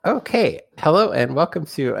Okay, hello and welcome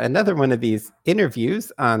to another one of these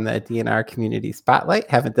interviews on the DNR Community Spotlight.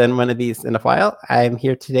 Haven't done one of these in a while. I'm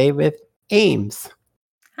here today with Ames.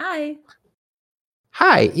 Hi.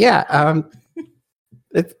 Hi, yeah,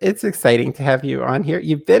 it's exciting to have you on here.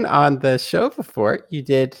 You've been on the show before. You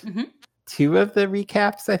did hmm two of the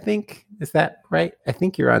recaps, I think. Is that right? I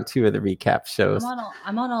think you're on two of the recap shows.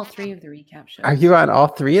 I'm on all three of the recap shows. Are you on all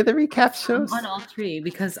three of the recap I'm shows? on all three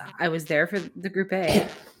because I was there for the Group A,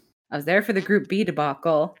 I was there for the Group B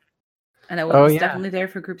debacle, and I Oh was yeah. definitely there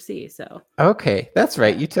for Group C. So Okay, that's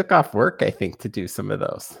right. You took off work, I think, to do some of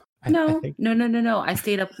those. I no, think. no. I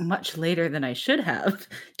stayed up much later than I should have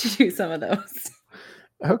to do some of those.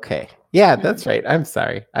 Okay. Yeah, that's right. I'm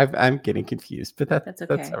sorry. I'm getting confused, but That's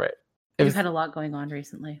okay. that's all right. You've had a lot going on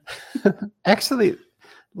recently. Actually,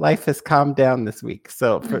 life has calmed down this week.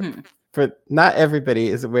 So for not everybody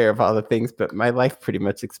is aware of all the things, but my life pretty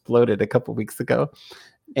much exploded a couple weeks ago,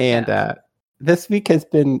 and this week has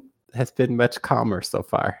been much calmer so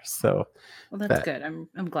far. So well, that's good.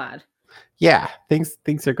 I'm glad. Yeah, things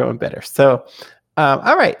are going better. So,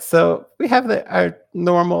 all right. So we have our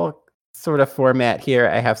normal sort of format here.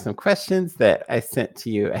 I have some questions that I sent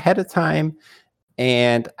to you ahead of time,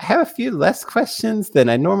 and I have a few less questions than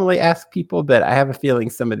I normally ask people, but I have a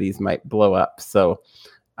feeling some of these might blow up. So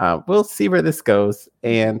we'll see where this goes.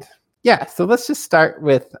 And yeah, so let's just start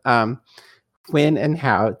with when and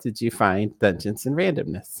how did you find Dungeons and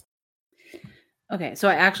Randomness? Okay, so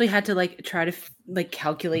I actually had to try to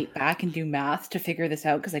calculate back and do math to figure this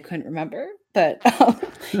out because I couldn't remember. But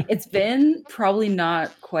it's been probably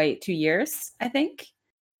not quite 2 years, I think.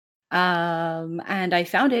 And I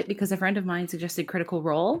found it because a friend of mine suggested Critical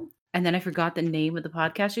Role, and then I forgot the name of the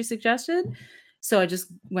podcast she suggested. So I just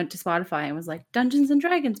went to Spotify and was like, Dungeons and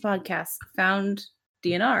Dragons podcast, found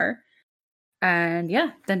DNR. And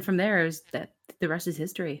yeah, then from there, it was that the rest is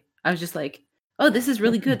history. I was just like, oh, this is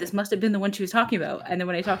really good. This must have been the one she was talking about. And then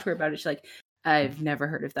when I talked to her about it, she's like, I've never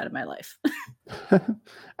heard of that in my life.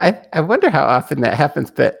 I wonder how often that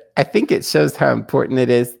happens, but I think it shows how important it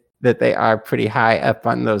is that they are pretty high up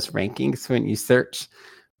on those rankings when you search,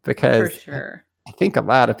 because For sure. I think a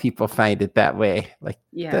lot of people find it that way, like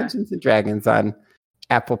Dungeons and Dragons on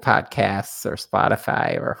Apple Podcasts or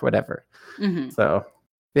Spotify or whatever. So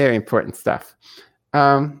very important stuff.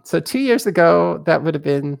 So 2 years ago, that would have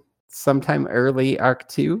been sometime early Arc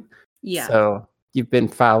 2. Yeah. So you've been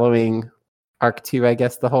following Arc 2, I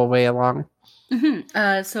guess, the whole way along?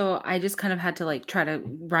 So I just kind of had to try to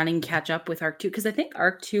run and catch up with Arc 2 because I think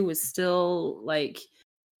Arc 2 was still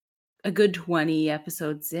a good 20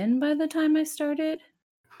 episodes in by the time I started.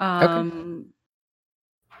 Okay.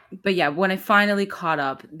 But yeah, when I finally caught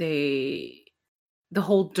up, the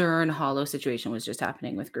whole Dern Hollow situation was just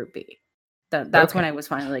happening with Group B. That's when I was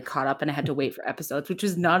finally caught up and I had to wait for episodes, which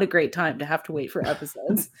is not a great time to have to wait for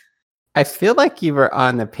episodes. I feel like you were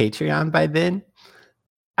on the Patreon by then.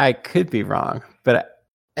 I could be wrong, but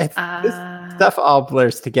this stuff all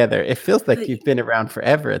blurs together. It feels like you've been around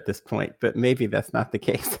forever at this point, but maybe that's not the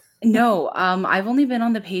case. No, I've only been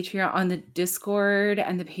on the Patreon, on the Discord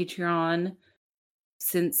and the Patreon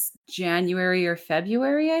since January or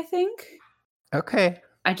February, I think. Okay.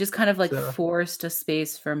 I just kind of forced a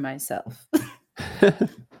space for myself.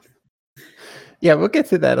 Yeah, we'll get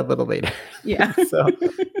to that a little later. Yeah.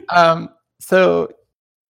 So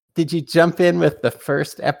did you jump in with the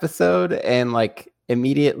first episode and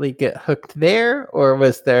immediately get hooked there, or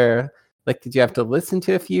was there did you have to listen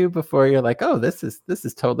to a few before you're like, oh, this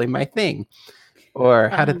is totally my thing, or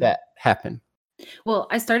how did that happen? Well,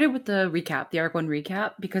 I started with the recap, the Arc 1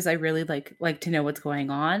 recap, because I really like to know what's going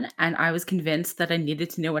on, and I was convinced that I needed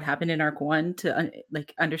to know what happened in Arc 1 to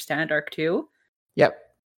understand Arc 2. Yep.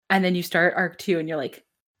 And then you start Arc 2 and you're like,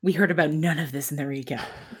 we heard about none of this in the recap.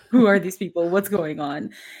 Who are these people? What's going on?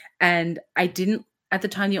 And I didn't, at the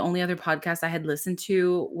time, the only other podcast I had listened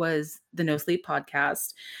to was the No Sleep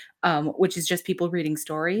podcast, which is just people reading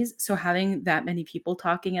stories. So having that many people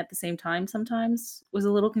talking at the same time sometimes was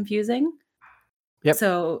a little confusing. Yep.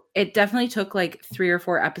 So it definitely took 3 or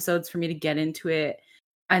 4 episodes for me to get into it.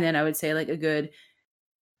 And then I would say a good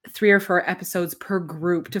 3 or 4 episodes per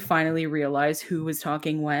group to finally realize who was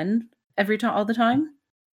talking when every time, all the time.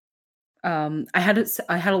 I had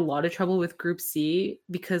a lot of trouble with Group C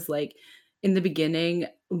because in the beginning,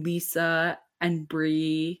 Lisa and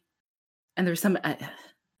Bree, and there's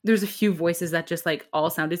a few voices that just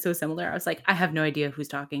all sounded so similar. I was like, I have no idea who's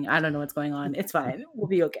talking. I don't know what's going on. It's fine. We'll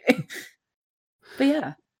be okay. But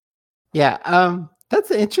yeah. Yeah,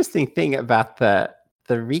 that's an interesting thing about the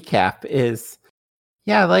recap is,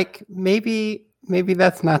 yeah, maybe maybe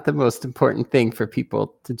that's not the most important thing for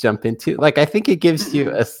people to jump into. Like, I think it gives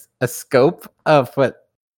you a scope of what,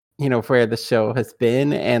 where the show has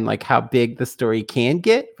been and like how big the story can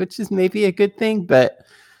get, which is maybe a good thing, but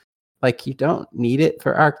like you don't need it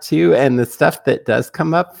for arc 2. And the stuff that does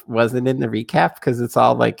come up wasn't in the recap because it's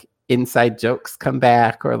all like inside jokes come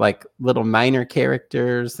back or like little minor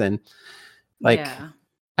characters. And like,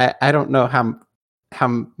 I don't know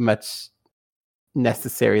how much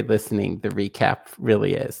necessary listening the recap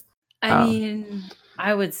really is. I mean,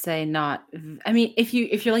 I would say not. I mean, if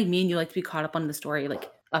you're like me and you like to be caught up on the story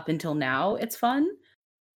like up until now, it's fun.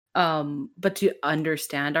 But to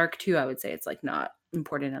understand arc 2, I would say it's like not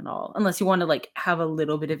important at all, unless you want to like have a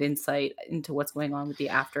little bit of insight into what's going on with the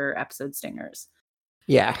after episode stingers.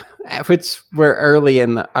 Yeah, which were early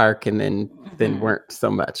in the arc and then weren't so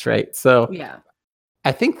much, right? So yeah,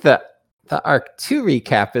 I think the arc 2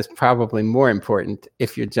 recap is probably more important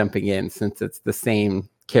if you're jumping in, since it's the same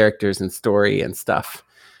characters and story and stuff.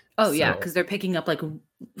 Oh yeah, because they're picking up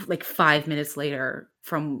like 5 minutes later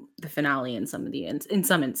from the finale in some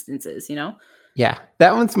instances, Yeah,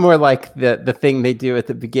 that one's more like the thing they do at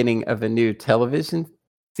the beginning of a new television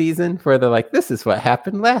season where they're like, this is what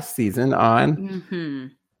happened last season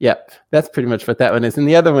on. Yep, that's pretty much what that one is. And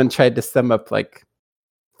the other one tried to sum up like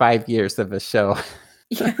 5 years of a show.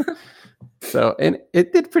 Yeah. So, and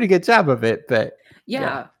it did a pretty good job of it, but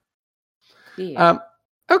yeah.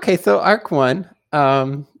 Okay, so arc 1,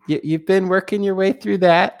 you've been working your way through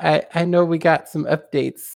that. I know we got some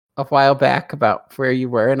updates a while back about where you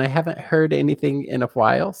were, and I haven't heard anything in a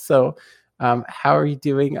while. So how are you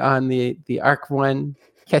doing on the arc 1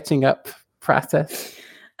 catching up process?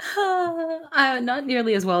 Not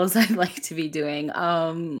nearly as well as I'd like to be doing.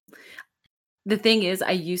 The thing is,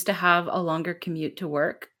 I used to have a longer commute to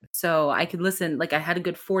work, so I could listen. Like I had a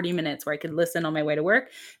good 40 minutes where I could listen on my way to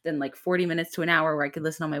work, then like 40 minutes to an hour where I could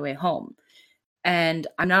listen on my way home. And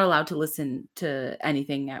I'm not allowed to listen to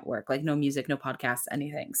anything at work, like no music, no podcasts,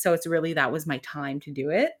 anything. So it's really, that was my time to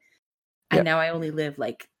do it. And now I only live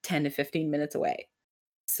like 10 to 15 minutes away.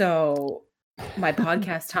 So my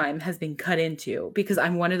podcast time has been cut into, because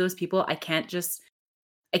I'm one of those people, I can't just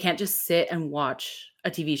sit and watch a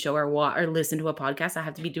TV show or listen to a podcast. I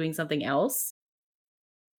have to be doing something else.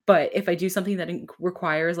 But if I do something that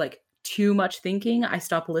requires like too much thinking, I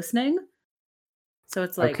stop listening. So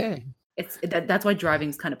it's like, that's why driving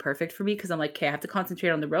is kind of perfect for me, because I'm like, okay, I have to concentrate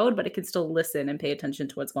on the road, but I can still listen and pay attention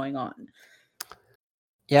to what's going on.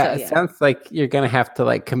 Yeah, so, it sounds like you're going to have to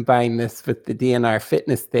like combine this with the DNR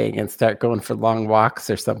fitness thing and start going for long walks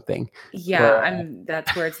or something. Yeah,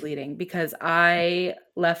 that's where it's leading, because I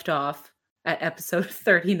left off at episode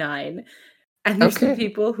 39 and there's some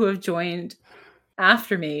people who have joined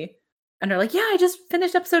after me and are like, yeah, I just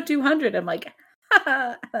finished episode 200. I'm like,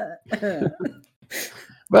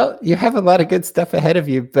 well, you have a lot of good stuff ahead of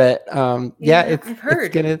you, but I've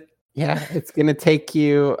heard. It's gonna take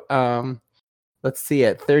you let's see,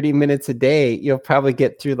 at 30 minutes a day, you'll probably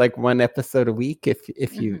get through like one episode a week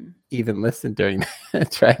if you even listen during that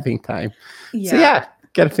driving time. So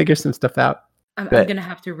got to figure some stuff out. I'm gonna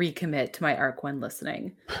have to recommit to my arc 1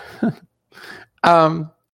 listening.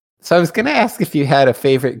 So I was gonna ask if you had a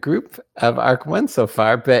favorite group of arc 1 so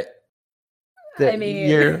far, but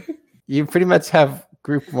you pretty much have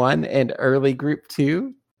group 1 and early group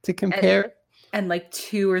 2 to compare, and like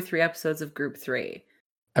 2 or 3 episodes of group 3.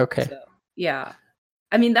 Okay. So, yeah,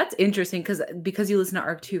 I mean, that's interesting because you listen to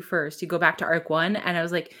arc 2 first, you go back to arc 1, and I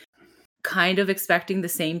was like kind of expecting the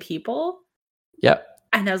same people. Yep.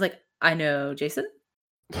 And I was like, I know Jason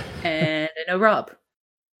and I know Rob.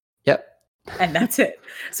 Yep. And that's it.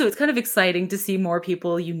 So it's kind of exciting to see more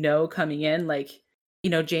people coming in. Like,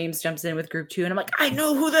 James jumps in with group 2 and I'm like, I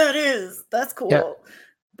know who that is. That's cool. Yep.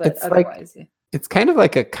 But it's otherwise, it's kind of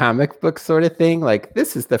like a comic book sort of thing. Like,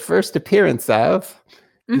 this is the first appearance of,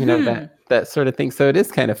 that sort of thing. So it is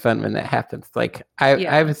kind of fun when that happens. Like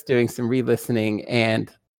I was doing some re-listening and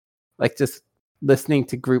like just listening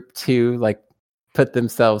to group 2, like put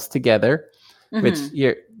themselves together, which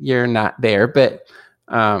you're not there, but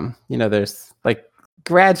there's like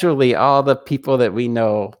gradually all the people that we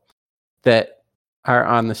know that are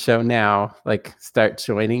on the show now, like start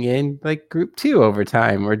joining in like group 2 over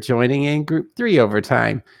time, or joining in group 3 over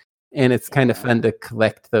time. And it's kind of fun to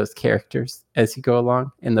collect those characters as you go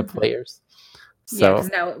along and the players. So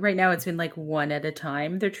because right now it's been like one at a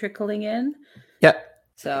time they're trickling in. Yep.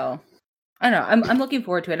 So I don't know. I'm looking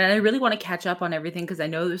forward to it. And I really want to catch up on everything because I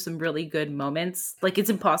know there's some really good moments. Like, it's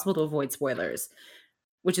impossible to avoid spoilers,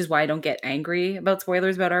 which is why I don't get angry about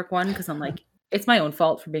spoilers about Arc 1, because I'm like, it's my own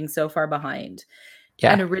fault for being so far behind.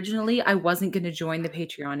 Yeah. And originally, I wasn't going to join the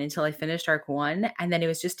Patreon until I finished Arc 1. And then it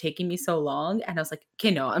was just taking me so long. And I was like,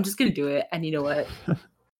 okay, no, I'm just going to do it. And you know what?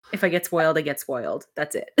 If I get spoiled, I get spoiled.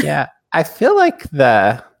 That's it. Yeah. I feel like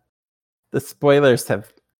the spoilers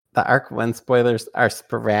the Arc 1 spoilers are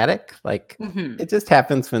sporadic. Like it just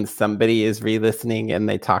happens when somebody is re-listening and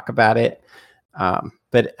they talk about it.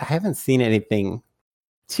 But I haven't seen anything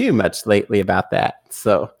too much lately about that.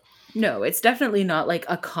 So no, it's definitely not like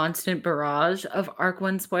a constant barrage of Arc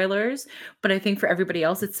 1 spoilers. But I think for everybody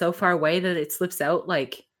else, it's so far away that it slips out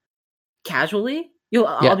like casually.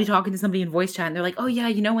 I'll be talking to somebody in voice chat and they're like, oh yeah,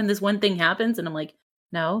 you know when this one thing happens? And I'm like,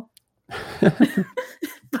 no.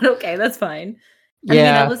 But okay, that's fine. I mean,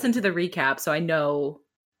 I listened to the recap, so I know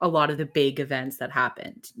a lot of the big events that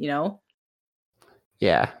happened, you know?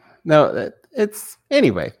 Yeah. No, it's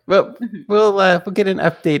anyway. Well, we'll get an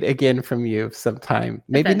update again from you sometime,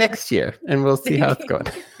 maybe next year, and we'll see how it's going.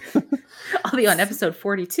 I'll be on episode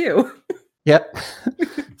 42. Yep.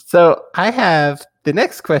 So I have the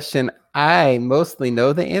next question. I mostly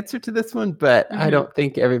know the answer to this one, but I don't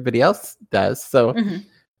think everybody else does. So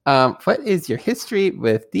what is your history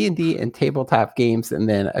with D&D and tabletop games? And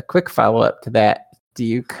then a quick follow-up to that. Do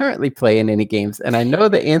you currently play in any games? And I know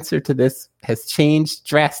the answer to this has changed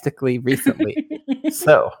drastically recently.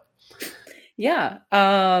 So, yeah.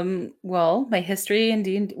 Well, my history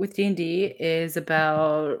with D&D is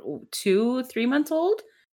about 2-3 months old.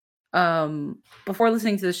 Before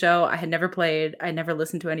listening to the show, I had never played. I never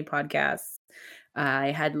listened to any podcasts.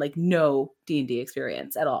 I had like no D&D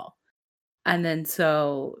experience at all. And then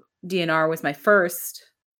so DNR was my first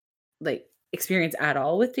like experience at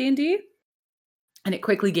all with D&D. And it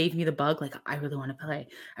quickly gave me the bug, like, I really want to play.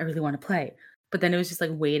 I really want to play. But then it was just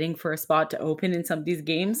like waiting for a spot to open in somebody's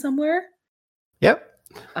game somewhere. Yep.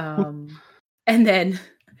 And then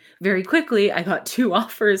very quickly, I got 2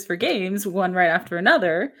 offers for games, one right after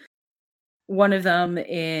another. One of them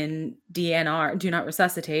in DNR, Do Not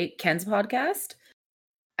Resuscitate, Ken's podcast.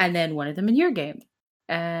 And then one of them in your game.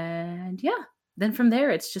 And yeah, then from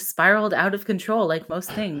there, it's just spiraled out of control like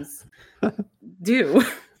most things do.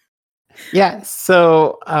 Yeah.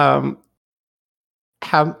 So I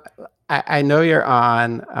know you're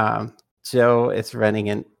on Joe is running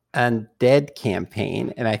an undead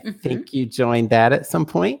campaign, and I think you joined that at some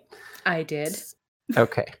point. I did.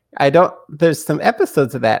 Okay. There's some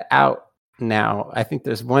episodes of that out now. I think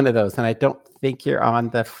there's one of those, and I don't think you're on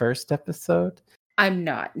the first episode. I'm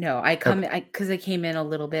not. No, because I came in a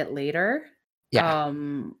little bit later. Yeah.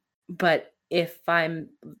 But if I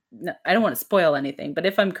don't want to spoil anything, but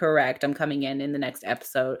if I'm correct, I'm coming in the next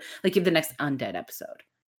episode, like the next undead episode.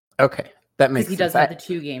 Okay. That makes sense. Because he does have the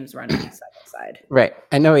 2 games running side by side. Right.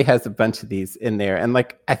 I know he has a bunch of these in there. And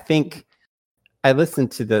like, I think I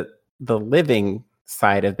listened to the living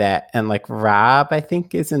side of that, and like Rob, I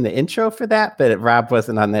think, is in the intro for that, but Rob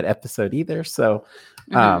wasn't on that episode either. So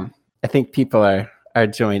I think people are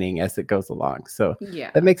joining as it goes along. So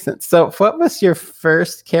yeah, that makes sense. So what was your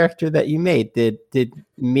first character that you made? Did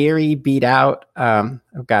Miri beat out oh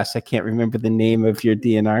gosh, I can't remember the name of your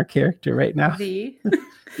DNR character right now. V.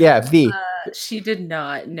 Yeah, V. She did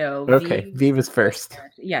not. No. Okay, V was first.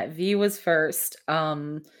 Yeah, V was first.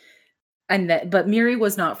 But Miri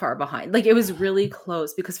was not far behind. Like, it was really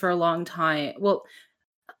close because for a long time, well,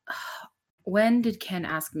 when did Ken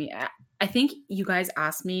ask me? I think you guys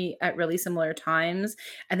asked me at really similar times,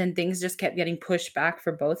 and then things just kept getting pushed back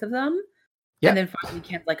for both of them. Yep. And then finally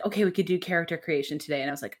Ken's like, okay, we could do character creation today. And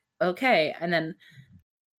I was like, okay. And then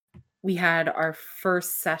we had our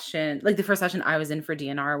first session, like the first session I was in for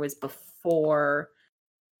DNR was before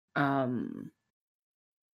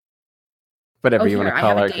whatever you want to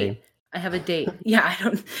call our game. I have a date. Yeah, I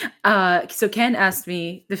don't. So Ken asked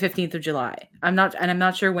me the 15th of July. I'm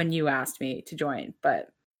not sure when you asked me to join, but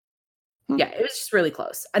yeah, it was just really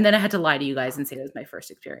close. And then I had to lie to you guys and say it was my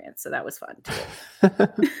first experience, so that was fun too.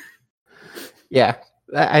 Yeah,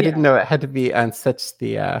 I didn't know it had to be on such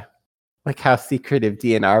the like how secretive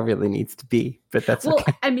DNR really needs to be, but that's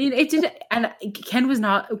okay. I mean, it didn't, and Ken was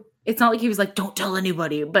not. It's not like he was like, "Don't tell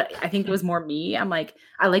anybody," but I think it was more me. I'm like,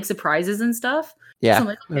 I like surprises and stuff. Yeah, so I'm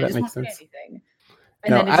like, okay, that I just makes won't sense. say anything.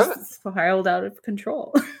 And then it just spiraled out of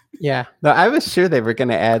control. Yeah, no, I was sure they were going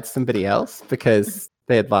to add somebody else because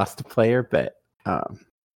they had lost a player, but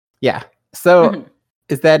yeah. So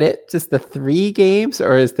is that it? Just the 3 games,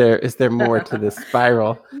 or is there more to this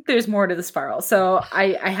spiral? There's more to the spiral. So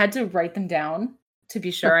I had to write them down to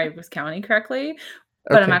be sure I was counting correctly,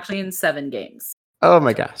 but I'm actually in 7 games. Oh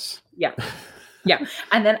my gosh. Yeah. Yeah.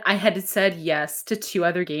 And then I had said yes to 2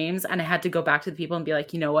 other games, and I had to go back to the people and be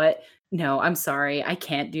like, "You know what? No, I'm sorry. I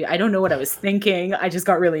don't know what I was thinking. I just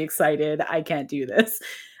got really excited. I can't do this."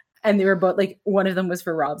 And they were both like, one of them was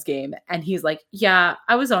for Rob's game, and he's like, "Yeah,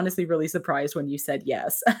 I was honestly really surprised when you said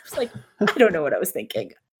yes." I was like, "I don't know what I was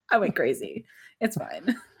thinking. I went crazy. It's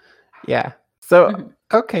fine." Yeah. So Mhm.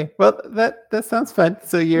 okay, well that sounds fun.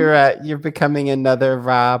 So Mhm. you're becoming another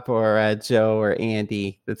Rob or Joe or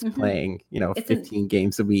Andy that's Mhm. playing, It's an 15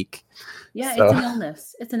 games a week. Yeah, it's So an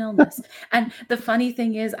illness. It's an illness. And the funny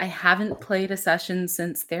thing is I haven't played a session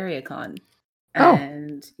since Theriacon. oh,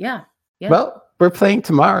 And yeah, yeah, well, we're playing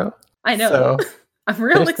tomorrow. I know. So I'm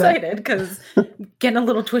real there's that. excited because getting a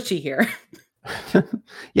little twitchy here.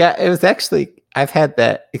 Yeah, it was actually I've had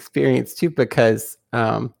that experience too because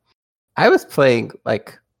I was playing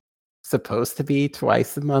like supposed to be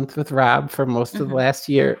twice a month with Rob for most of the Mhm, last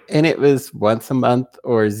year, and it was once a month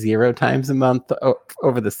or 0 times a month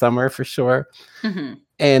over the summer for sure. mhm.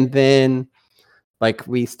 And then like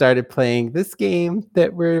we started playing this game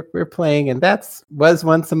that we're playing, and that's was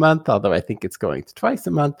once a month, although I think it's going to twice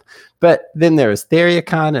a month. But then there was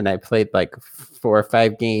Theriacon, and I played like 4 or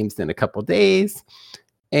 5 games in a couple days,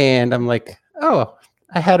 and I'm like, oh,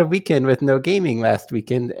 I had a weekend with no gaming last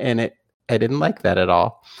weekend, and I didn't like that at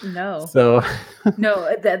all. No. So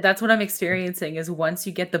No, that's what I'm experiencing is once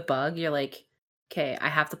you get the bug, you're like, "Okay, I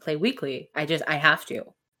have to play weekly. I have to."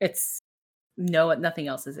 It's no, nothing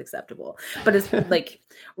else is acceptable. But it's like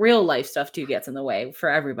real life stuff too gets in the way for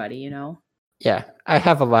everybody, you know? yeah, I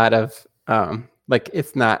have a lot of like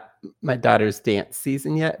it's not my daughter's dance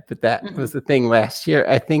season yet, but that Mhm. was the thing last year.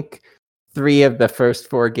 I think 3 of the first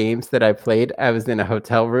 4 games that I played, I was in a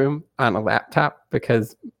hotel room on a laptop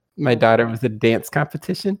because my Oh daughter boy. was at a dance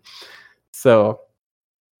competition. So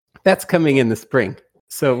that's coming in the spring.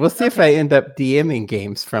 So we'll see if I Okay. end up DMing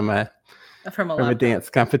games From a from a laptop. dance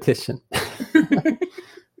competition.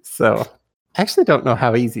 So I actually don't know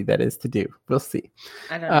how easy that is to do. We'll see.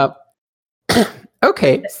 I don't Uh, know.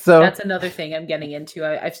 okay, so That's another thing I'm getting into.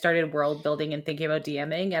 I've started world building and thinking about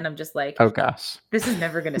DMing, and I'm just like, oh gosh. this is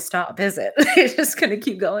never going to stop, is it? It's just going to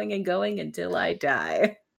keep going and going until I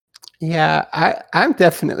die. Yeah, I'm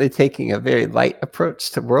definitely taking a very light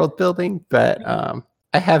approach to world building, but Mhm.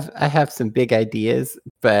 I have some big ideas,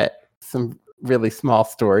 but some really small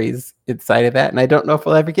stories inside of that, and I don't know if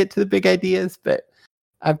we'll ever get to the big ideas, but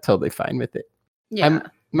I'm totally fine with it. I'm Yeah.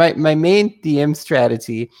 my main DM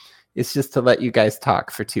strategy is just to let you guys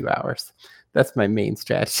talk for 2 hours. That's my main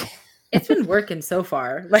strategy. It's been working so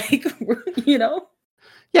far. Like, you know?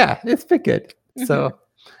 Yeah, it's been good. Mhm. So,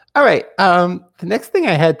 all right. The next thing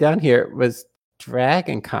I had down here was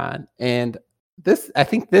Dragon Con, and this I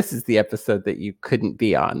think this is the episode that you couldn't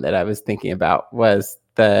be on that I was thinking about was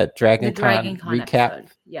the The Dragon Dragon Con Con recap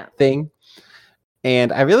episode. Yeah. thing,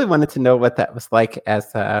 and I really wanted to know what that was like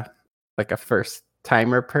as a first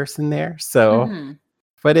timer person there. So, Mhm.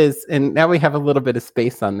 what is and now we have a little bit of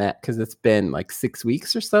space on that because it's been like 6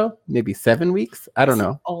 weeks or so, maybe 7 weeks. I don't Has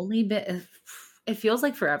know. only been it feels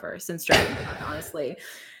like forever since Dragon Con, honestly.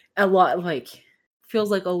 A lot like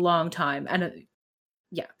feels like a long time. And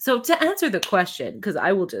yeah. So to answer the question, because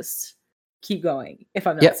I will just keep going if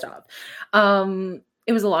I'm not Yep. stopped.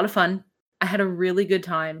 It was a lot of fun. I had a really good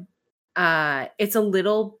time. It's a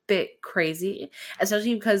little bit crazy,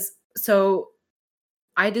 especially because so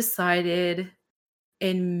I decided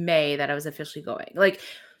in May that I was officially going. Like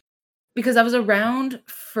because I was around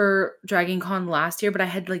for Dragon Con last year, but I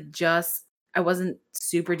had I wasn't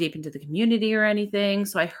super deep into the community or anything.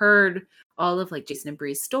 So I heard all of like Jason and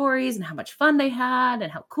Bree's stories and how much fun they had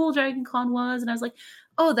and how cool Dragon Con was. And I was like,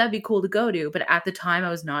 oh, that'd be cool to go to. But at the time, I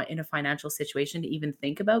was not in a financial situation to even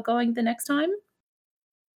think about going the next time.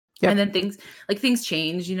 And Yep. then things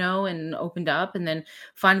changed, and opened up. And then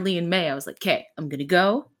finally in May, I was like, okay, I'm gonna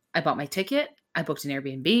go. I bought my ticket, I booked an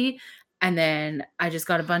Airbnb, and then I just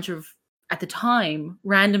got a bunch of at the time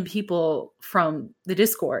random people from the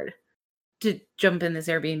Discord to jump in this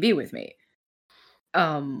Airbnb with me.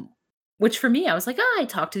 Um, which for me, I was like, I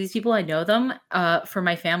talk to these people, I know them. For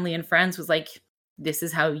my family and friends was like, this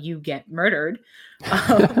is how you get murdered.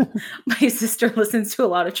 Um, my sister listens to a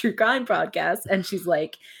lot of true crime podcasts, and she's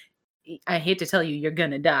like, I hate to tell you, you're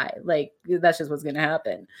gonna die. Like that's just what's gonna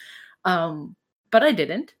happen. Um, but I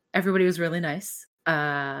didn't. Everybody was really nice.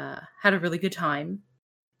 Had a really good time.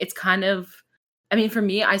 It's kind of, I mean, for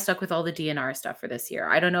me, I stuck with all the DNR stuff for this year.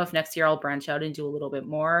 I don't know if next year I'll branch out and do a little bit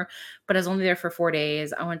more, but I was only there for 4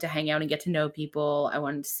 days. I wanted to hang out and get to know people. I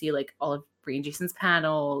wanted to see like all of Bree and Jason's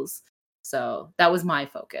panels. So that was my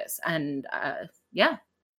focus. And yeah,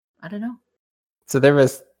 I don't know. So there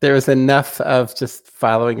was enough of just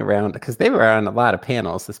following around because they were on a lot of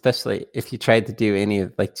panels, especially if you tried to do any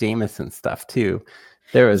of like Jameson stuff too.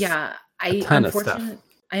 There was Yeah, a ton of stuff.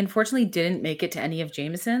 I unfortunately didn't make it to any of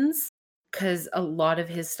Jameson's because a lot of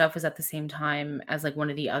his stuff was at the same time as like one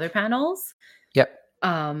of the other panels. Yep.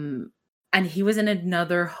 And he was in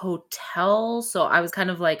another hotel, so I was kind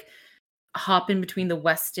of like hopping between the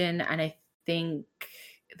Westin and I think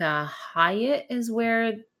the Hyatt is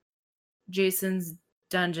where Jason's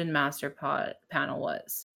Dungeon Master panel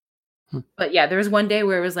was. But yeah, there was one day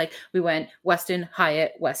where it was like we went Westin,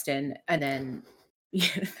 Hyatt, Westin, and then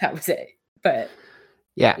that was it. But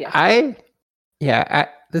yeah,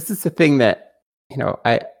 this is the thing that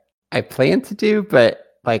I plan to do,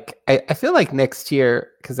 but like I feel like next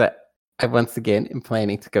year because I once again am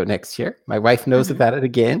planning to go next year. My wife knows about it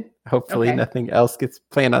again. Hopefully, nothing else gets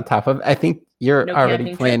planned on top of. I think you're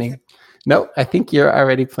already planning. No, I think you're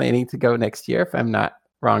already planning to go next year. If I'm not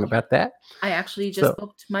wrong about that. I actually just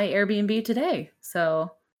booked my Airbnb today.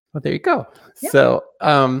 So well, there you go. Yeah. So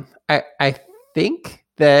I think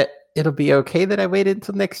that it'll be okay that I waited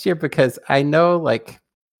until next year because I know like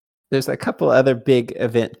there's a couple other big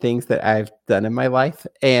event things that I've done in my life.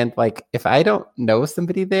 And like if I don't know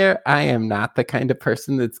somebody there, I am not the kind of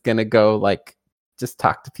person that's gonna go like just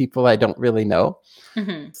talk to people I don't really know.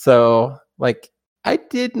 Mm-hmm. So like I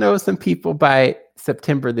did know some people by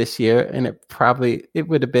September this year, and it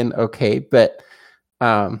would have been okay. But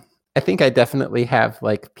I think I definitely have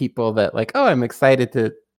like people that like, oh, I'm excited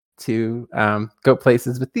to go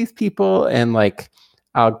places with these people, and like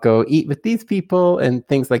I'll go eat with these people and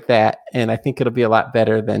things like that. And I think it'll be a lot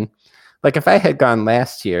better than like if I had gone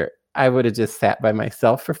last year, I would have just sat by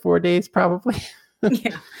myself for 4 days probably.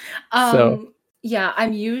 Yeah. Yeah,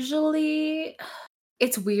 I'm usually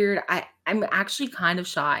it's weird. I'm actually kind of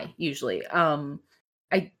shy usually.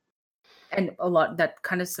 And a lot that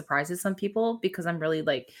kind of surprises some people because I'm really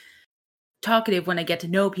like talkative when I get to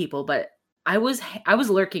know people, but I was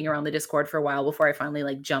lurking around the Discord for a while before I finally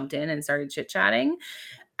like jumped in and started chit-chatting.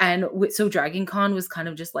 And so Dragon Con was kind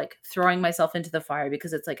of just like throwing myself into the fire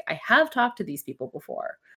because it's like I have talked to these people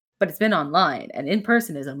before, but it's been online and in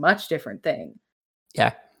person is a much different thing.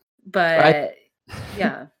 Yeah. But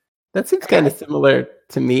yeah. That seems kind of similar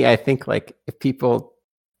to me. I think like if people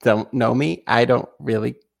don't know me, I don't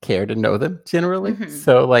really care to know them generally. Mm-hmm.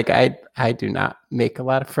 So like I do not make a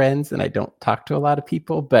lot of friends and I don't talk to a lot of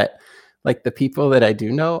people, but like the people that I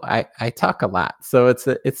do know, I talk a lot. So it's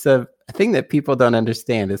a thing that people don't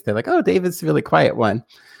understand is they're like, oh, David's the really quiet one.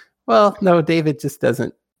 Well, no, David just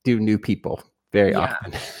doesn't do new people very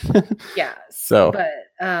often. Yeah. So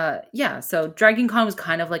so Dragon Con was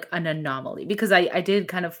kind of like an anomaly because I did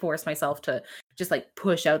kind of force myself to just like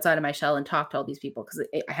push outside of my shell and talk to all these people because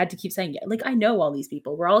I had to keep saying, yeah, like I know all these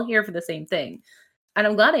people. We're all here for the same thing. And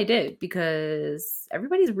I'm glad I did because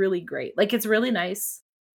everybody's really great. Like it's really nice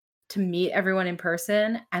to meet everyone in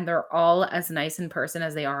person and they're all as nice in person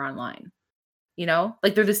as they are online. You know,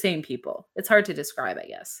 like they're the same people. It's hard to describe, I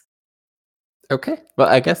guess. Okay. Well,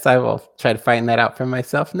 I guess I will try to find that out for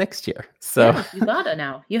myself next year. So yeah, you gotta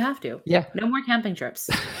now. You have to. Yeah. No more camping trips.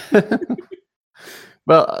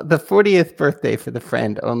 Well, the 40th birthday for the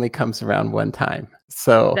friend only comes around one time.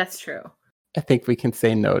 So that's true. I think we can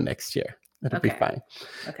say no next year. That'll be fine.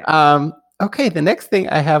 Okay. Okay. The next thing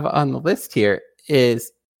I have on the list here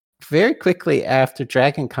is very quickly after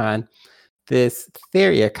Dragon Con, this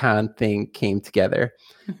TheriaCon thing came together.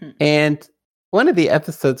 Mm-hmm. And one of the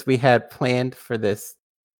episodes we had planned for this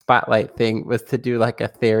spotlight thing was to do like a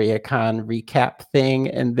TheriaCon recap thing.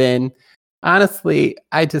 And then honestly,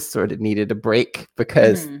 I just sort of needed a break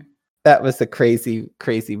because that was a crazy,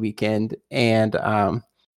 crazy weekend. And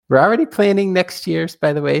we're already planning next year's,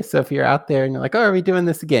 by the way. So if you're out there and you're like, oh, are we doing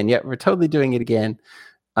this again? Yeah, we're totally doing it again.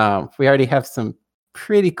 We already have some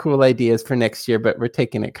pretty cool ideas for next year, but we're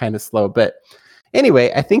taking it kind of slow. But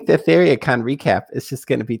anyway, I think the TheriaCon recap is just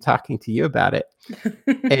going to be talking to you about it.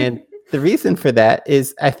 And the reason for that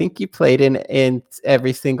is I think you played in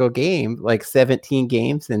every single game, like 17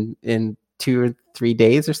 games in 2 or 3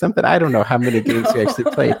 days or something. I don't know how many games you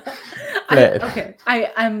actually played.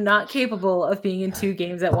 I'm not capable of being in 2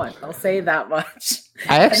 games at once. I'll say that much.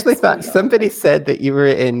 I actually thought somebody said that you were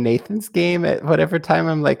in Nathan's game at whatever time.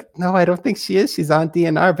 I'm like, no, I don't think she is. She's on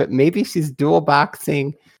DNR, but maybe she's dual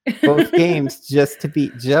boxing both games just to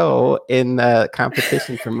beat Joe in the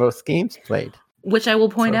competition for most games played. Which I will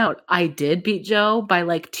point out, I did beat Joe by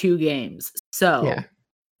like 2 games. So yeah.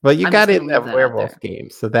 Well, you got in that werewolf game,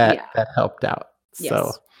 so that helped out. Yes,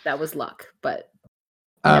 so that was luck, but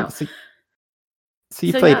so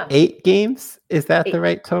you played 8 games? Is that 8. The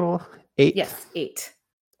right total? 8? Yes, 8.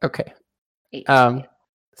 Okay. 8.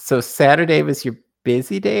 So Saturday was your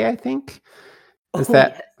busy day, I think. Is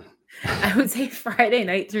that? Yes. I would say Friday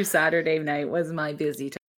night through Saturday night was my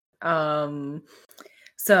busy time.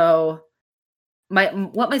 So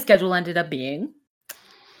what my schedule ended up being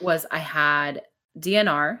was I had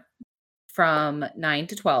DNR from 9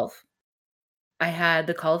 to 12. I had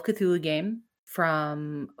the Call of Cthulhu game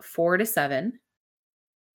from 4 to 7.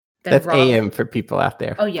 Then That's AM for people out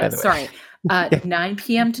there. Oh, yeah, sorry. 9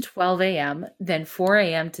 p.m. to 12 a.m., then 4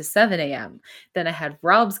 a.m. to 7 a.m. Then I had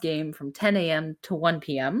Rob's game from 10 a.m. to 1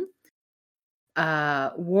 p.m.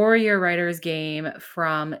 Warrior Writers game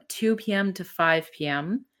from 2 p.m. to 5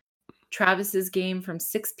 p.m. Travis's game from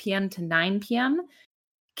 6 p.m. to 9 p.m.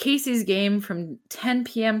 Casey's game from 10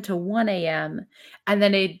 p.m. to 1 a.m. And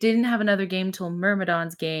then I didn't have another game till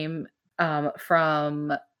Myrmidon's game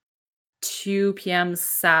from 2 p.m.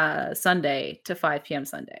 Sunday to 5 p.m.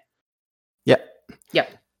 Sunday. Yep.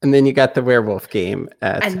 And then you got the werewolf game.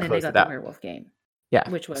 And then I got the werewolf game. Yeah.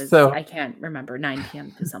 Which was, I can't remember, 9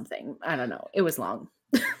 p.m. to something. I don't know. It was long.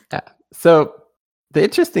 Yeah. So the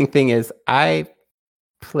interesting thing is I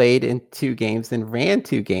played in 2 games and ran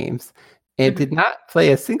 2 games and did not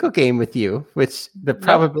play a single game with you, which the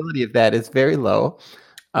probability of that is very low.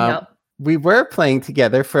 We were playing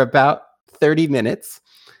together for about 30 minutes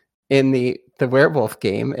in the werewolf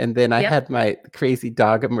game, and then I had my crazy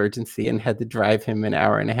dog emergency and had to drive him an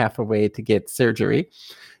hour and a half away to get surgery.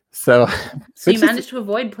 So you managed to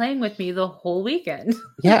avoid playing with me the whole weekend.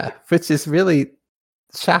 Yeah, which is really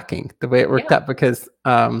shocking the way it worked out because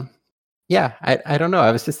I don't know.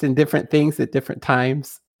 I was just in different things at different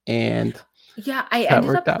times, and I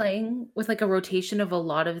ended up playing with like a rotation of a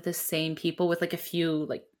lot of the same people with like a few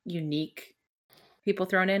like unique people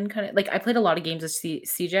thrown in. Kind of like I played a lot of games with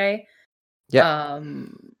CJ. Yeah.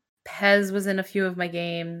 Pez was in a few of my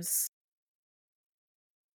games.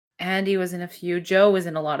 Andy was in a few. Joe was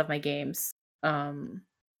in a lot of my games.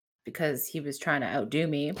 Because he was trying to outdo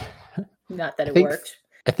me. Not that it worked.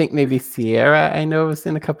 I think maybe Sierra, I know, was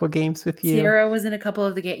in a couple of games with you. Sierra was in a couple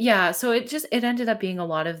of the games. Yeah, so it ended up being a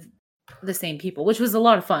lot of the same people, which was a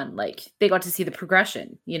lot of fun. Like they got to see the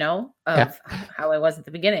progression, of how I was at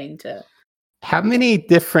the beginning to. How many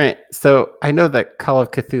different? So I know that Call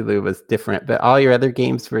of Cthulhu was different, but all your other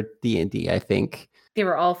games were D&D, I think. They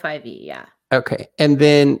were all 5e, yeah. Okay, and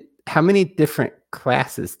then how many different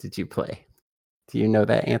classes did you play? Do you know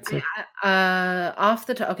that answer? Off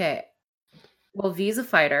the top, okay. Well, V's a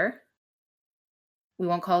fighter. We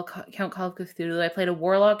won't count Call of Cthulhu. I played a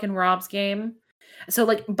warlock in Rob's game. So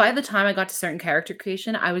like by the time I got to certain character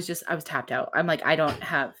creation, I was tapped out. I'm like, I don't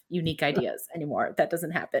have unique ideas anymore. That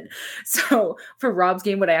doesn't happen. So for Rob's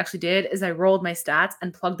game, what I actually did is I rolled my stats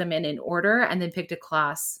and plugged them in order and then picked a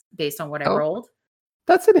class based on what I rolled.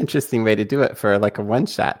 That's an interesting way to do it for like a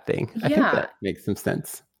one-shot thing. I think that makes some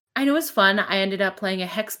sense. I know it was fun. I ended up playing a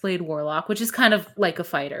Hexblade Warlock, which is kind of like a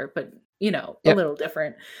fighter, but a little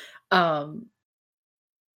different.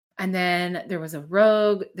 And then there was a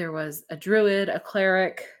rogue, there was a druid, a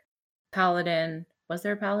cleric, paladin. Was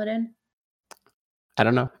there a paladin? I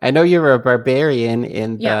don't know. I know you were a barbarian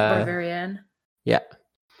in the... Yeah, barbarian. Yeah.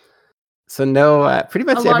 So no, pretty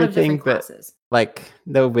much everything, but like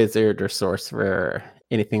no wizard or sorcerer or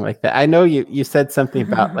anything like that. I know you said something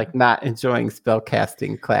about like not enjoying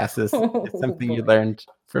spellcasting classes. It's something you learned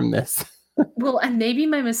from this. Well, and maybe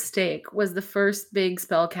my mistake was the first big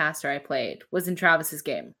spellcaster I played was in Travis's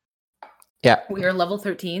game. Yeah. We were level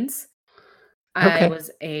 13s. I was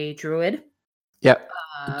a druid. Yep.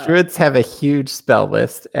 Druids have a huge spell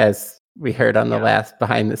list, as we heard on the last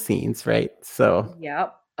behind the scenes, right? So.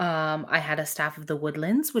 Yep. I had a Staff of the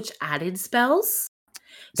Woodlands, which added spells.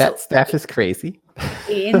 That staff is crazy.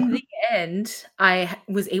 In the end, I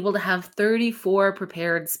was able to have 34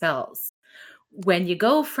 prepared spells. When you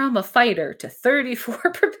go from a fighter to 34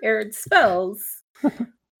 prepared spells,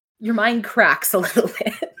 your mind cracks a little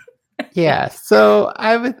bit. Yeah, so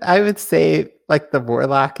I would say like the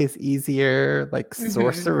warlock is easier, like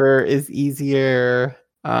sorcerer is easier.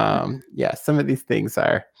 Some of these things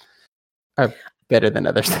are better than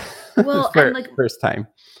others. Well, for first time.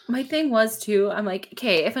 My thing was too, I'm like,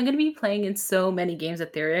 okay, if I'm going to be playing in so many games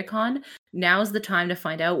at Theriacon, now's the time to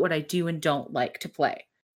find out what I do and don't like to play.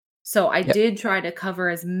 So I did try to cover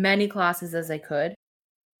as many classes as I could.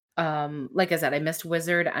 Like I said, I missed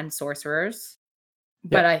wizard and sorcerers.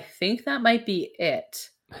 But I think that might be it.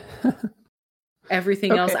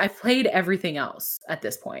 Everything else, I've played everything else at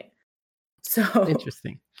this point. So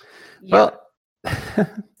interesting. Yeah. Well,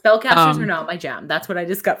 spellcasters are not my jam. That's what I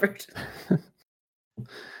discovered.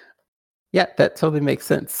 Yeah, that totally makes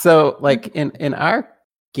sense. So like in our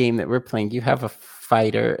game that we're playing, you have a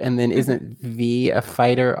fighter, and then isn't V a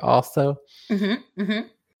fighter also?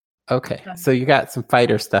 Okay, so you got some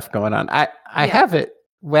fighter stuff going on. I have a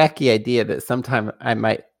wacky idea that sometime I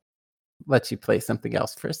might let you play something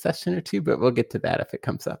else for a session or two, but we'll get to that if it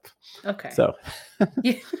comes up. Okay. So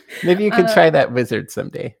maybe you can try that wizard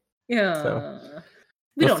someday. Yeah. So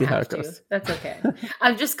we don't have to. That's okay.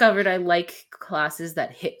 I've discovered I like classes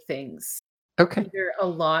that hit things. Okay. Either a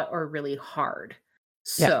lot or really hard.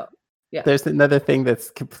 So yeah. There's another thing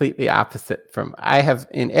that's completely opposite from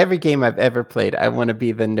in every game I've ever played, I want to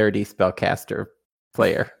be the nerdy spellcaster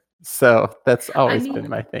player. So that's always been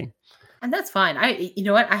my thing. And that's fine. You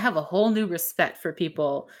know what? I have a whole new respect for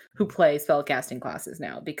people who play spellcasting classes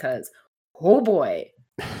now because, oh boy,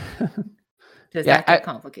 does that get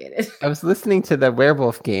complicated. I was listening to the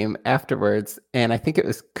werewolf game afterwards, and I think it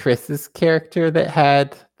was Chris's character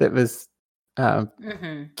that was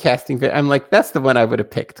casting. I'm like, that's the one I would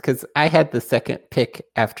have picked because I had the second pick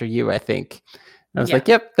after you, I think. And I was like,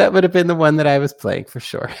 yep, that would have been the one that I was playing for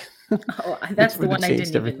sure. Oh, that's the one I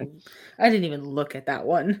didn't even look at that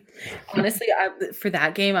one. Honestly, for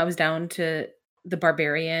that game, I was down to the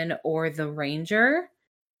barbarian or the ranger.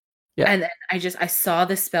 Yeah. And then I saw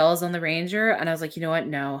the spells on the ranger and I was like, you know what?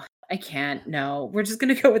 No, I can't. No, we're just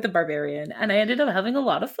going to go with the barbarian. And I ended up having a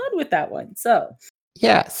lot of fun with that one. So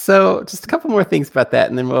yeah. So just a couple more things about that,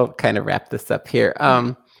 and then we'll kind of wrap this up here.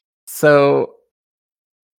 So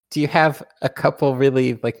do you have a couple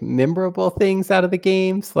really like memorable things out of the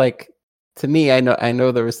games? Like to me, I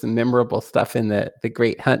know there was some memorable stuff in the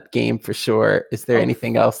Great Hunt game for sure. Is there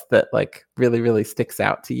anything else that like really, really sticks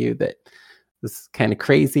out to you that was kind of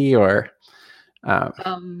crazy or?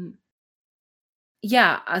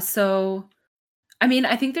 Yeah. So, I mean,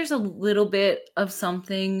 I think there's a little bit of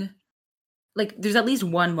something like there's at least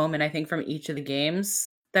one moment I think from each of the games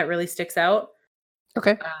that really sticks out.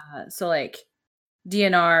 Okay. So like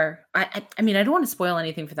DNR, I mean, I don't want to spoil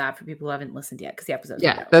anything for that for people who haven't listened yet because the episode's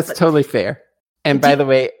out, that's totally fair. And by the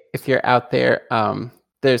way, if you're out there,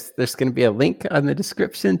 there's going to be a link on the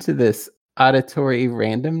description to this Auditory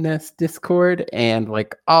Randomness Discord, and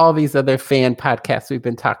like all these other fan podcasts we've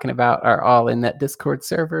been talking about are all in that Discord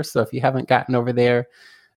server. So if you haven't gotten over there,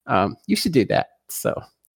 you should do that. So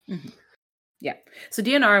yeah. So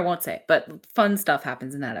DNR, I won't say, but fun stuff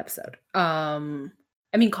happens in that episode.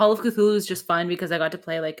 I mean, Call of Cthulhu is just fun because I got to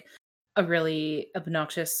play like a really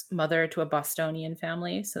obnoxious mother to a Bostonian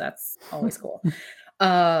family. So that's always cool.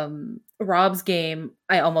 Rob's game,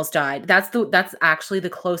 I almost died. That's actually the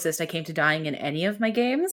closest I came to dying in any of my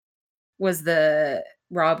games was the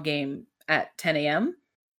Rob game at 10 a.m.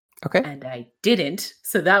 Okay. And I didn't.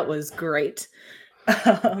 So that was great.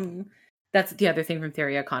 That's the other thing from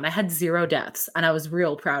Theriacon. I had 0 deaths and I was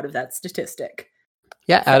real proud of that statistic.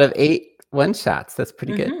 Yeah, out of 8 one-shots. That's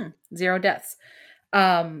pretty good. 0 deaths.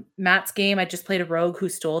 Matt's game, I just played a rogue who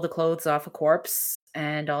stole the clothes off a corpse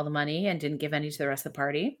and all the money and didn't give any to the rest of the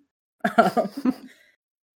party. I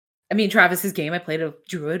mean, Travis's game, I played a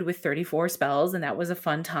druid with 34 spells and that was a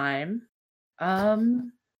fun time.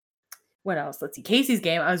 What else? Let's see. Casey's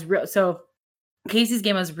game, I was really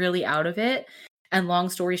out of it. And long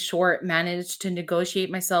story short, managed to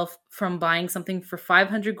negotiate myself from buying something for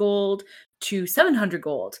 500 gold to 700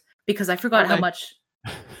 gold because I forgot how much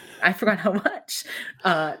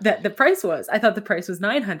that the price was. I thought the price was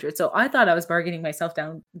 900. So I thought I was bargaining myself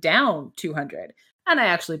down 200. And I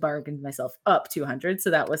actually bargained myself up 200.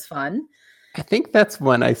 So that was fun. I think that's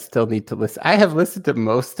one I still need to listen. I have listened to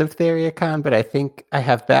most of Theriacon, but I think I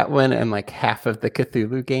have that one and like half of the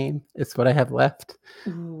Cthulhu game is what I have left.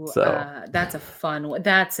 Ooh, so that's a fun one.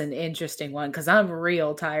 That's an interesting one because I'm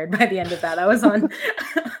real tired by the end of that. I was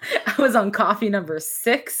on coffee number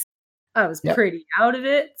 6. I was pretty out of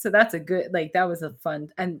it. So that's a good, like, that was a fun,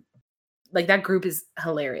 and like that group is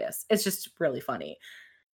hilarious. It's just really funny.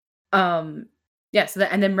 Yeah, so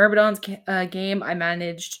and then Myrmidon's game, I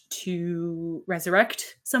managed to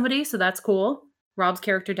resurrect somebody, so that's cool. Rob's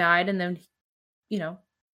character died, and then,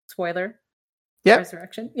 spoiler. Yep.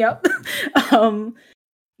 Resurrection. Yep.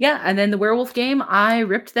 Yeah, and then the werewolf game, I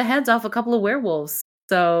ripped the heads off a couple of werewolves.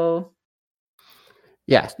 So.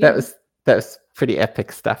 Yeah, that was pretty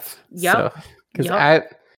epic stuff. Yep. So, because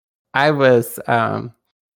I was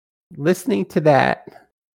listening to that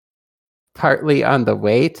partly on the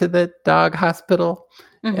way to the dog hospital,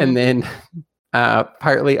 and then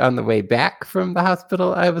partly on the way back from the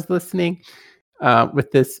hospital, I was listening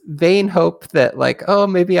with this vain hope that like, oh,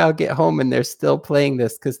 maybe I'll get home and they're still playing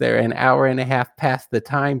this because they're an hour and a half past the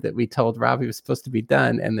time that we told Robbie was supposed to be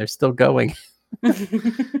done, and they're still going.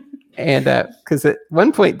 And because at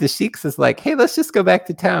one point, Dashix is like, hey, let's just go back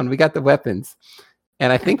to town. We got the weapons.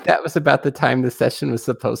 And I think that was about the time the session was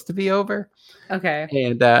supposed to be over. Okay.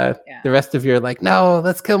 And the rest of you are like, no,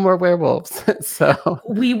 let's kill more werewolves. So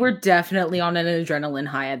we were definitely on an adrenaline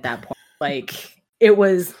high at that point. Like it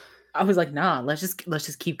was, I was like, nah, let's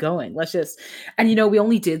just keep going. And we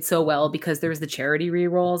only did so well because there was the charity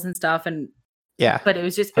rerolls and stuff. And but it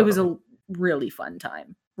was just, It was a really fun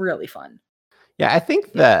time. Really fun. Yeah. I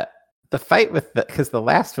think the fight with because the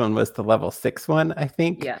last one was the level 6 one, I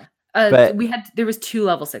think. Yeah. But there was 2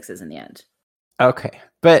 level 6s in the end. Okay.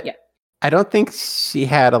 But I don't think she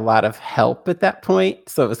had a lot of help at that point.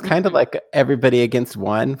 So it was kind of like everybody against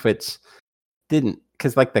one, which didn't,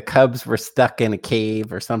 because like the cubs were stuck in a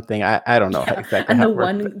cave or something. I don't know exactly.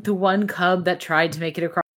 And the one cub that tried to make it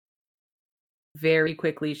across very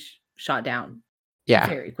quickly shot down. Yeah.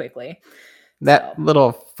 Very quickly. That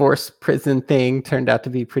little forced prison thing turned out to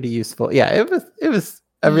be pretty useful. Yeah, it was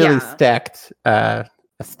a really stacked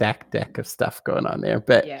deck of stuff going on there.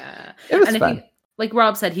 But it was fun. I think, like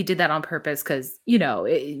Rob said, he did that on purpose because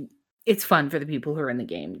it's fun for the people who are in the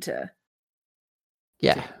game to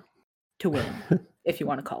win, if you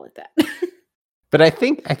want to call it that. But I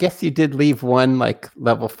guess you did leave one like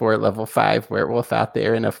level 4, level 5 werewolf out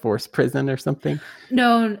there in a forced prison or something.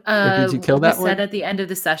 No, or did you kill that one? We said at the end of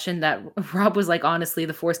the session that Rob was like, honestly,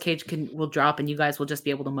 the force cage will drop and you guys will just be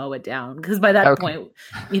able to mow it down. Because by that point,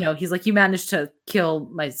 he's like, you managed to kill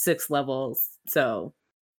my 6 levels, so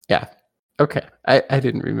yeah. Okay, I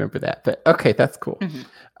didn't remember that, but okay, that's cool.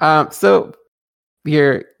 So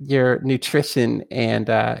your nutrition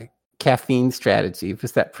and caffeine strategy,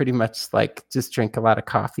 was that pretty much like just drink a lot of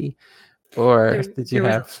coffee, or did you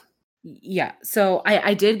have? So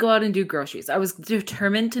I did go out and do groceries. I was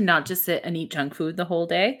determined to not just sit and eat junk food the whole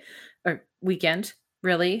day or weekend,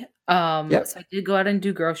 really. So I did go out and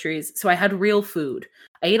do groceries. So I had real food.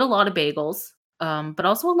 I ate a lot of bagels, but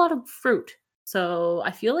also a lot of fruit. So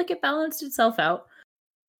I feel like it balanced itself out.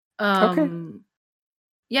 Okay.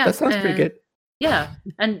 Yeah. That sounds pretty good. Yeah.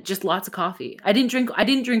 And just lots of coffee. I didn't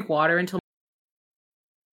drink water until.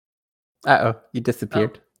 You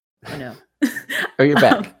disappeared. I know. Oh, you're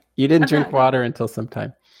back. You didn't drink water until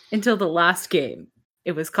sometime. Until the last game.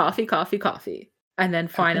 It was coffee. And then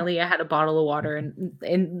finally I had a bottle of water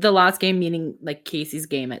in the last game, meaning like Casey's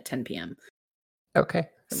game at 10 p.m. Okay.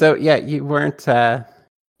 So you weren't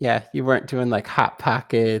doing like Hot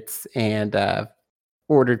Pockets and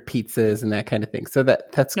ordered pizzas and that kind of thing. So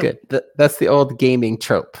that's good. That's the old gaming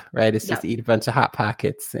trope, right? It's just eat a bunch of Hot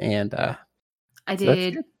Pockets and I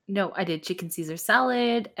did chicken Caesar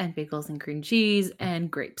salad and bagels and cream cheese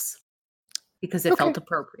and grapes because it felt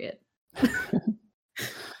appropriate.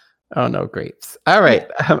 Oh no, grapes. All right.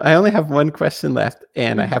 I only have one question left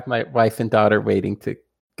and I have my wife and daughter waiting to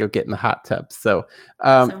go get in the hot tub. So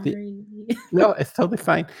no, it's totally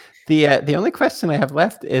fine. The only question I have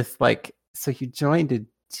left is like, so you joined in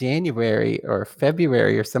January or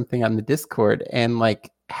February or something on the Discord, and like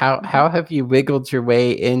how have you wiggled your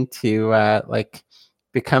way into like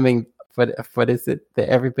becoming what is it that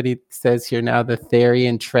everybody says here now, the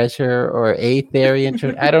Therian treasure or a Therian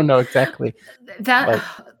treasure? I don't know exactly.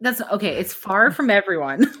 That's okay. It's far from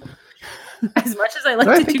everyone. As much as I like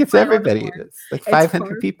I think it's everybody. It's like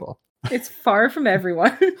 500 people. It's far from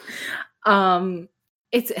everyone.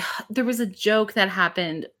 There was a joke that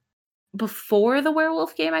happened before the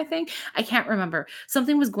werewolf game, I think. I can't remember.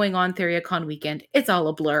 Something was going on TheriaCon weekend. It's all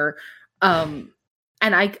a blur. And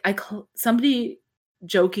somebody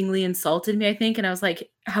jokingly insulted me, I think, and I was like,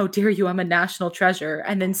 how dare you, I'm a national treasure.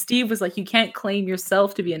 And then Steve was like, you can't claim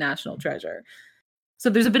yourself to be a national treasure. So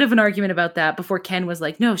there's a bit of an argument about that before Ken was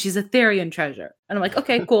like, no, she's a Therian treasure. And I'm like,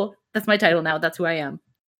 okay, cool. That's my title now. That's who I am.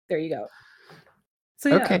 There you go. So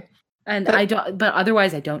yeah. Okay. And but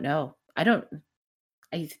otherwise I don't know. I don't know.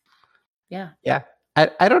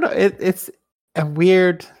 It's a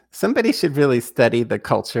weird, somebody should really study the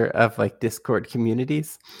culture of like Discord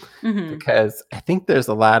communities because I think there's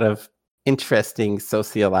a lot of interesting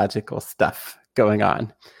sociological stuff going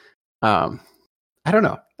on. I don't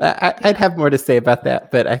know. I'd have more to say about that,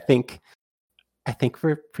 but I think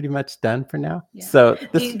we're pretty much done for now. Yeah. So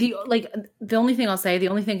the only thing I'll say, the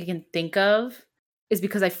only thing I can think of is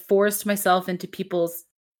because I forced myself into people's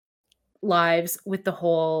lives with the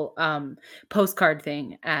whole postcard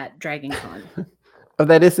thing at DragonCon. Oh,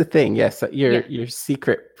 that is the thing. Yes, your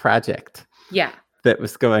secret project. Yeah, that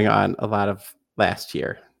was going on a lot of last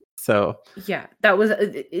year. So yeah, that was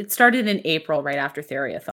it. Started in April, right after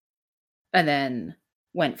Theriathon, and then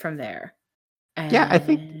went from there. And I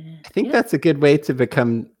think that's a good way to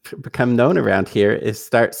become known around here, is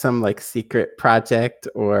start some like secret project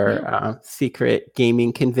or secret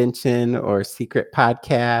gaming convention or secret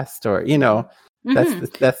podcast or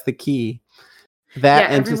Mhm. That's the key. That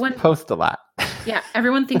Yeah, and just everyone post a lot. yeah,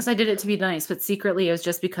 everyone thinks I did it to be nice, but secretly it was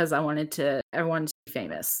just because I wanted to be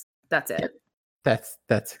famous. That's it. Yep.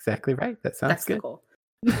 That's exactly right. That sounds That's the good. goal.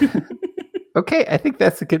 Okay, I think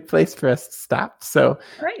that's a good place for us to stop. So,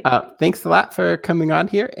 Right. thanks a lot for coming on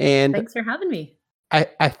here, and Thanks for having me.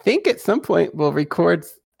 I think at some point we'll record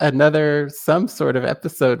some sort of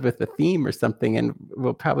episode with a theme or something, and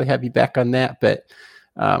we'll probably have you back on that. But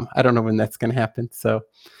I don't know when that's going to happen. So,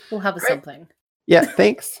 We'll have a all right, something. yeah,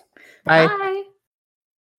 thanks. Bye. Bye.